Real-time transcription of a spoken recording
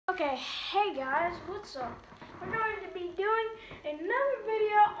Okay, hey guys, what's up? We're going to be doing another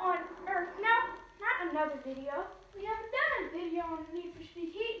video on, or no, not another video. We haven't done a video on Need for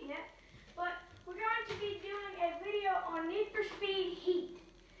Speed Heat yet, but we're going to be doing a video on Need for Speed Heat.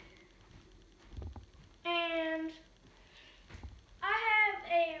 And I have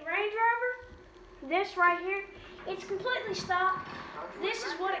a Range Rover, this right here. It's completely stock. This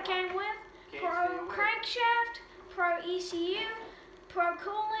is what it came with. Pro crankshaft, Pro ECU, Pro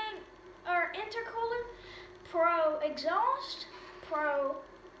cooling or intercooler, Pro exhaust, Pro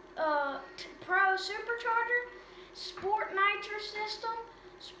supercharger, Sport nitro system,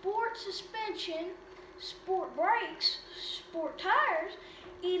 Sport suspension, Sport brakes, Sport tires,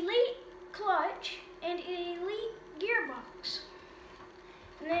 Elite clutch, and Elite gearbox.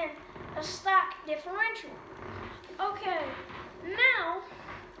 And then a stock differential. Okay, now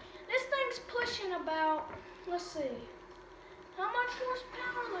this thing's pushing about, let's see. How much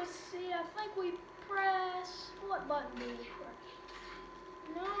horsepower? Let's see. I think we press. What button do we press?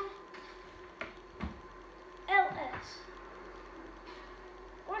 No. LS.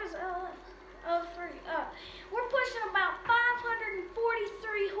 What is LS? Oh, free. We're pushing about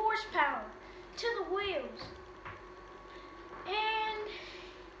 543 horsepower to the wheels. And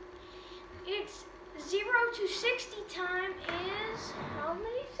its 0 to 60 time is how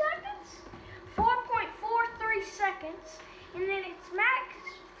many seconds? 4.43 seconds. And then its max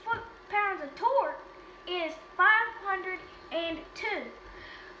foot-pounds of torque is 502.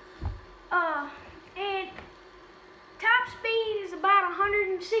 And top speed is about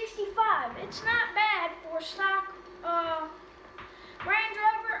 165. It's not bad for a stock Range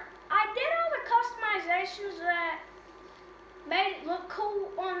Rover. I did all the customizations that made it look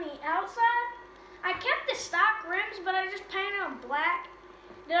cool on the outside. I kept the stock rims, but I just painted them black.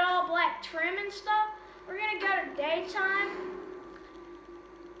 Did all black trim and stuff. We're gonna go to daytime,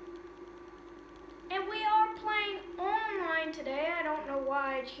 and we are playing online today. I don't know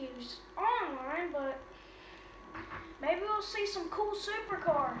why I choose online, but maybe we'll see some cool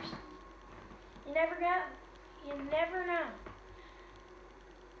supercars. You never know.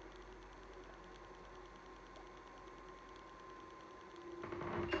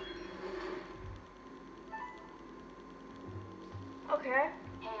 Okay.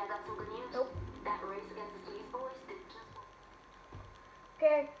 Hey, I got some good news. Nope. That race against the Steve's boys did just...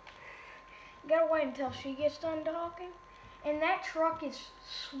 Okay. You gotta wait until she gets done talking. And that truck is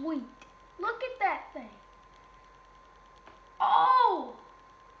sweet. Look at that thing. Oh!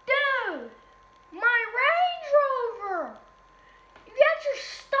 Dude! My Range Rover! You got your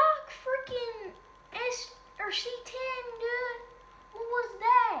stock freaking C10, dude. What was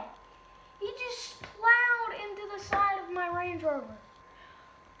that? You just plowed into the side of my Range Rover.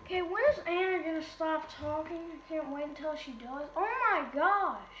 Okay, when's Anna gonna stop talking? I can't wait until she does. Oh my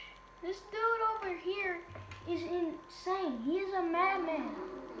gosh. This dude over here is insane. He is a madman.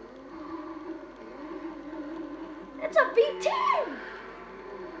 It's a V10!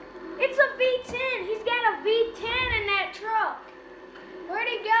 It's a V10! He's got a V10 in that truck. Where'd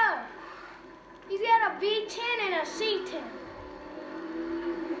he go? He's got a V10 and a C10.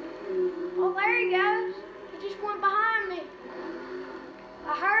 Oh, there he goes. He just went behind me.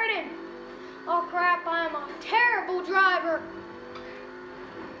 I heard him. Oh crap, I am a terrible driver.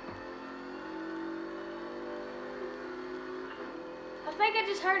 I think I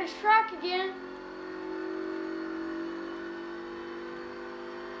just heard his truck again.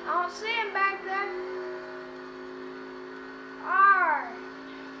 I don't see him back there. Alright.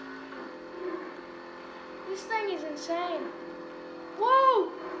 This thing is insane.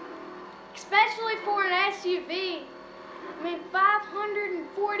 Whoa! Especially for an SUV. I mean,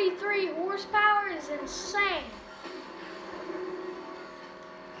 543 horsepower is insane.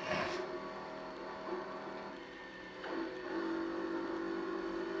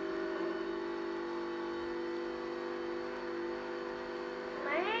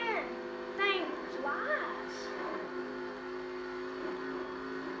 Man, thing flies.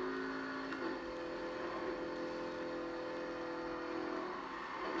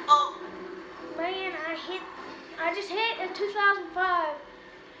 Oh, man, I just hit a 2005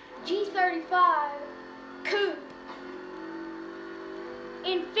 G35 Coupe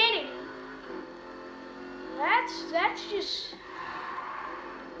Infinity. That's just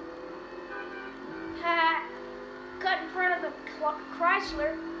cut in front of the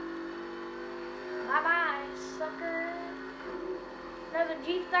Chrysler. Bye bye, sucker. Another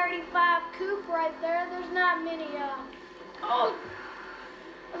G35 Coupe right there. There's not many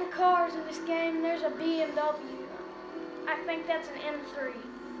other cars in this game. There's a BMW. I think that's an M3.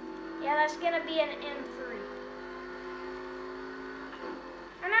 Yeah, that's gonna be an M3.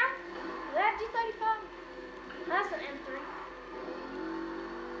 And I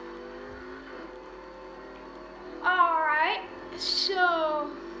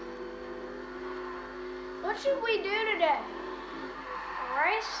should we do today? A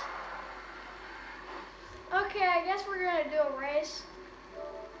race? Okay, I guess we're gonna do a race.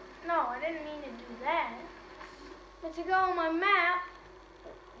 No, I didn't mean to do that. But to go on my map,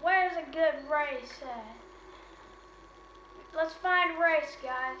 where's a good race at? Let's find a race,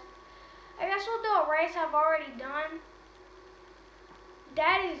 guys. I guess we'll do a race I've already done.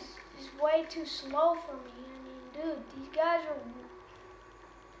 That is way too slow for me. I mean, dude, these guys are...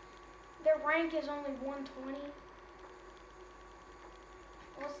 Their rank is only 120.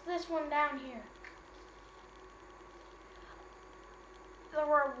 What's this one down here? The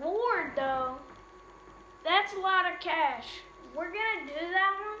reward, though, that's a lot of cash. We're gonna do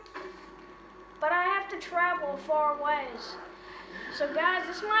that one, but I have to travel far ways. So guys,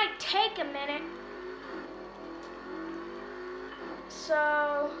 this might take a minute.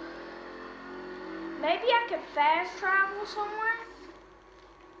 So maybe I could fast travel somewhere.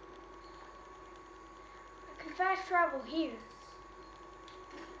 I can fast travel here.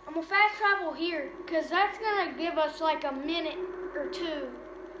 I'm gonna fast travel here because that's gonna give us like a minute or two.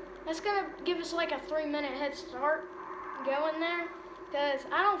 That's gonna give us like a 3-minute head start going there because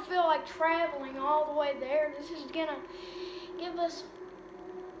I don't feel like traveling all the way there. This is gonna give us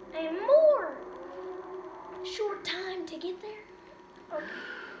a more short time to get there. Okay.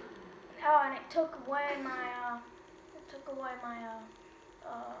 Oh, and it took away my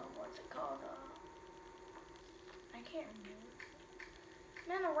what's it called? I can't remember.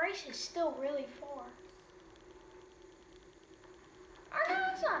 Man, the race is still really far. Oh no,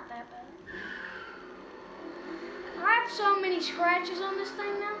 it's not that bad. I have so many scratches on this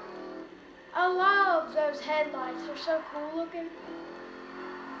thing now. I love those headlights. They're so cool looking.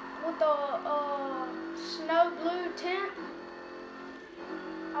 With the snow blue tint.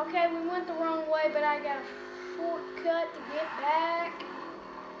 Okay, we went the wrong way, but I got a shortcut to get back.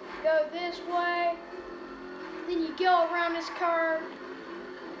 Go this way. Then you go around this curve.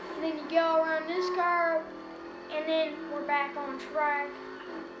 And then you go around this curve. And then we're back on track.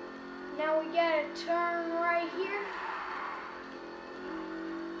 Now we gotta turn right here.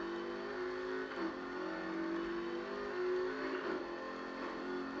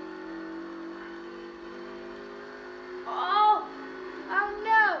 Oh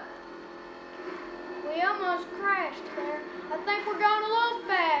no! We almost crashed there. I think we're going a little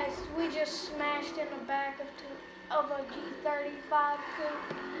fast. We just smashed in the back of a G35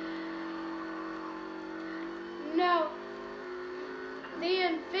 coupe. No. The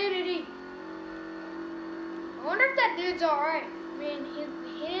Infinity. I wonder if that dude's alright. I mean, he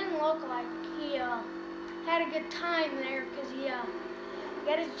didn't look like he had a good time there because he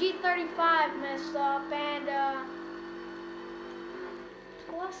got his G35 messed up and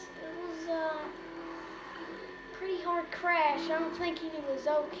plus it was a pretty hard crash. I don't think he was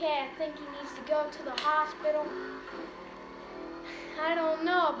okay. I think he needs to go to the hospital. I don't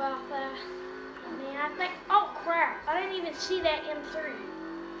know about that. I mean, I think, oh crap, I didn't even see that M3.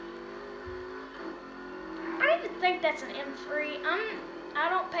 I don't even think that's an M3. I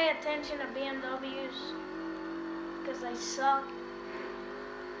don't pay attention to BMWs because they suck.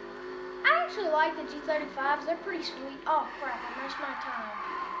 I actually like the G35s. They're pretty sweet. Oh crap, I missed my time.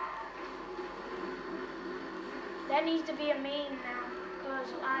 That needs to be a meme now because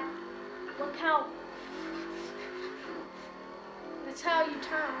look how, that's how you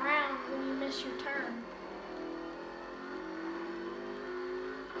turn around when you miss your turn.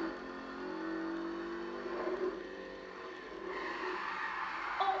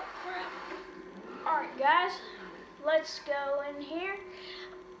 Oh crap. Alright guys, let's go in here.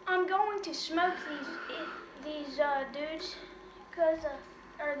 I'm going to smoke these dudes because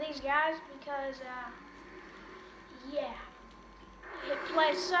or these guys because yeah. Hit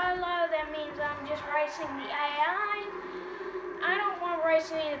play solo, that means I'm just racing the AI. I don't want to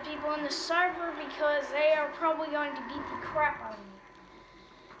race any of the people in the server because they are probably going to beat the crap out of me.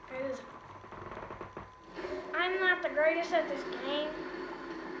 Because I'm not the greatest at this game.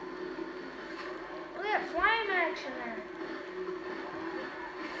 Look at flame action there.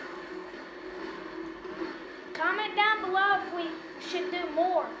 Comment down below if we should do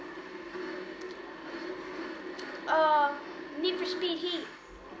more Need for Speed Heat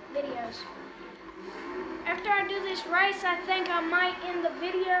videos. After I do this race, I think I might end the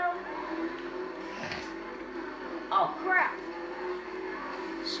video. Oh crap.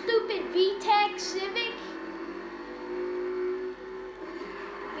 Stupid VTEC Civic.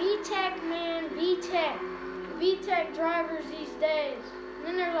 VTEC, man, VTEC. VTEC drivers these days. And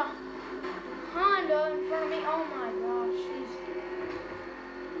then there's a Honda in front of me. Oh my gosh.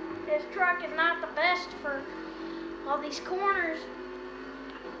 This truck is not the best for all these corners,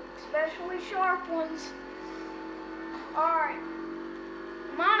 especially sharp ones. Alright.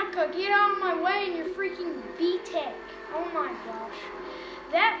 Monica, get out of my way in your freaking VTEC. Oh my gosh.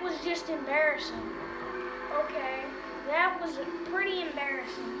 That was just embarrassing. Okay. That was pretty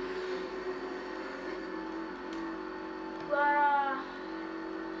embarrassing. But, I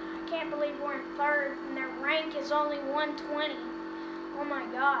can't believe we're in third and their rank is only 120. Oh my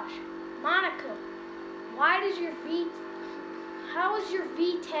gosh. Monica, how is your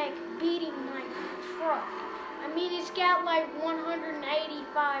VTEC beating my truck? I mean, it's got like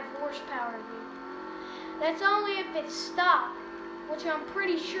 185 horsepower, dude. That's only if it's stopped, which I'm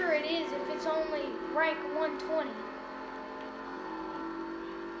pretty sure it is if it's only rank 120.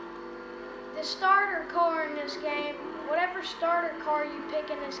 The starter car in this game, whatever starter car you pick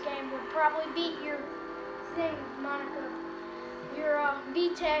in this game, would probably beat your thing, Monica. Your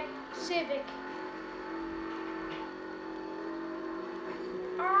VTEC Civic.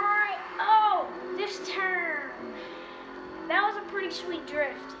 Alright, oh, this turn. That was a pretty sweet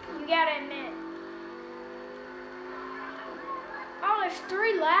drift, you gotta admit. Oh, there's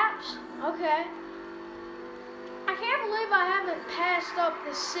 3 laps? Okay. I can't believe I haven't passed up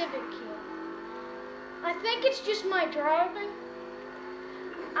the Civic yet. I think it's just my driving.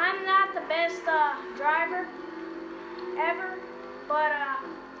 I'm not the best driver ever, but I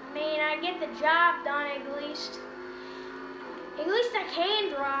mean, I get the job done at least. At least I can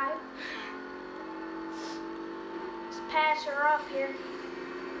drive. Let's pass her up here.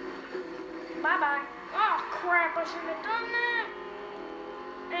 Bye-bye. Oh, crap, I should have done that.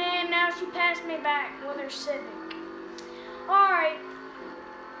 And now she passed me back with her Civic. Alright.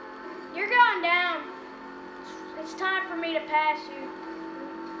 You're going down. It's time for me to pass you.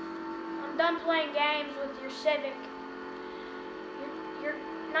 I'm done playing games with your Civic. Your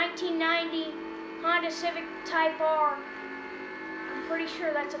 1990 Honda Civic Type R. I'm pretty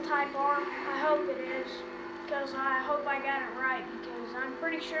sure that's a Type R. I hope it is, because I hope I got it right, because I'm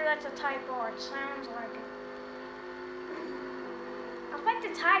pretty sure that's a Type R. It sounds like it. I think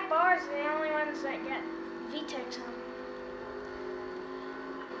the Type R's are the only ones that get VTECs on them.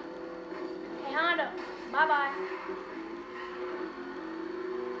 Hey Honda, bye-bye.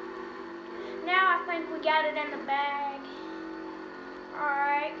 Now I think we got it in the bag.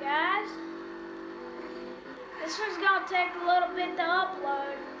 Alright guys. This one's gonna take a little bit to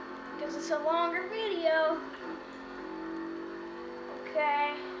upload because it's a longer video.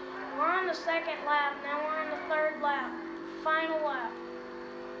 Okay, we're on the 2nd lap, now we're on the 3rd lap. Final lap.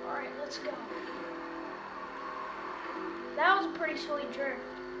 Alright, let's go. That was a pretty sweet drift.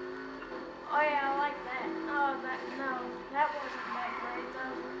 Oh yeah, I like that. Oh, that wasn't that great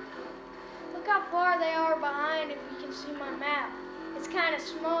though. Look how far they are behind if you can see my map. It's kind of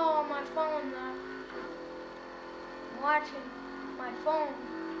small on my phone though. I'm watching my phone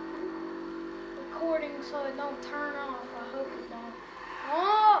recording so it don't turn off. I hope it don't.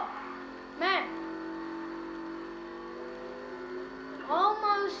 Oh, man.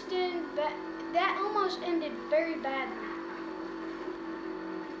 That almost ended very badly.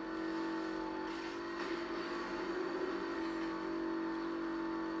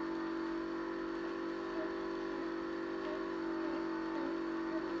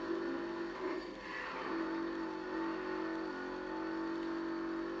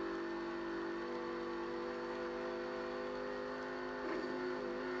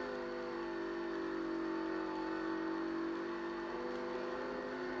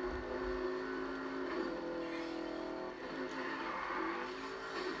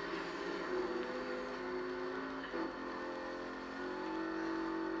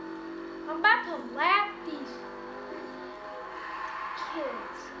 I'm about to lap these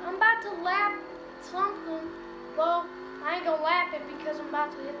kids. I'm about to lap something. Well, I ain't gonna lap it because I'm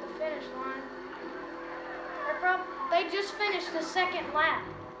about to hit the finish line. They just finished the 2nd lap.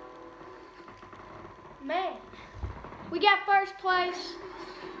 Man, we got 1st place.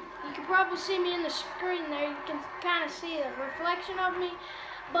 You can probably see me in the screen there. You can kind of see the reflection of me.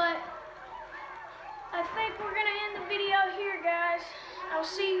 But I think we're gonna end the video here, guys. I'll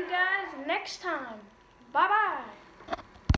see you guys next time. Bye-bye.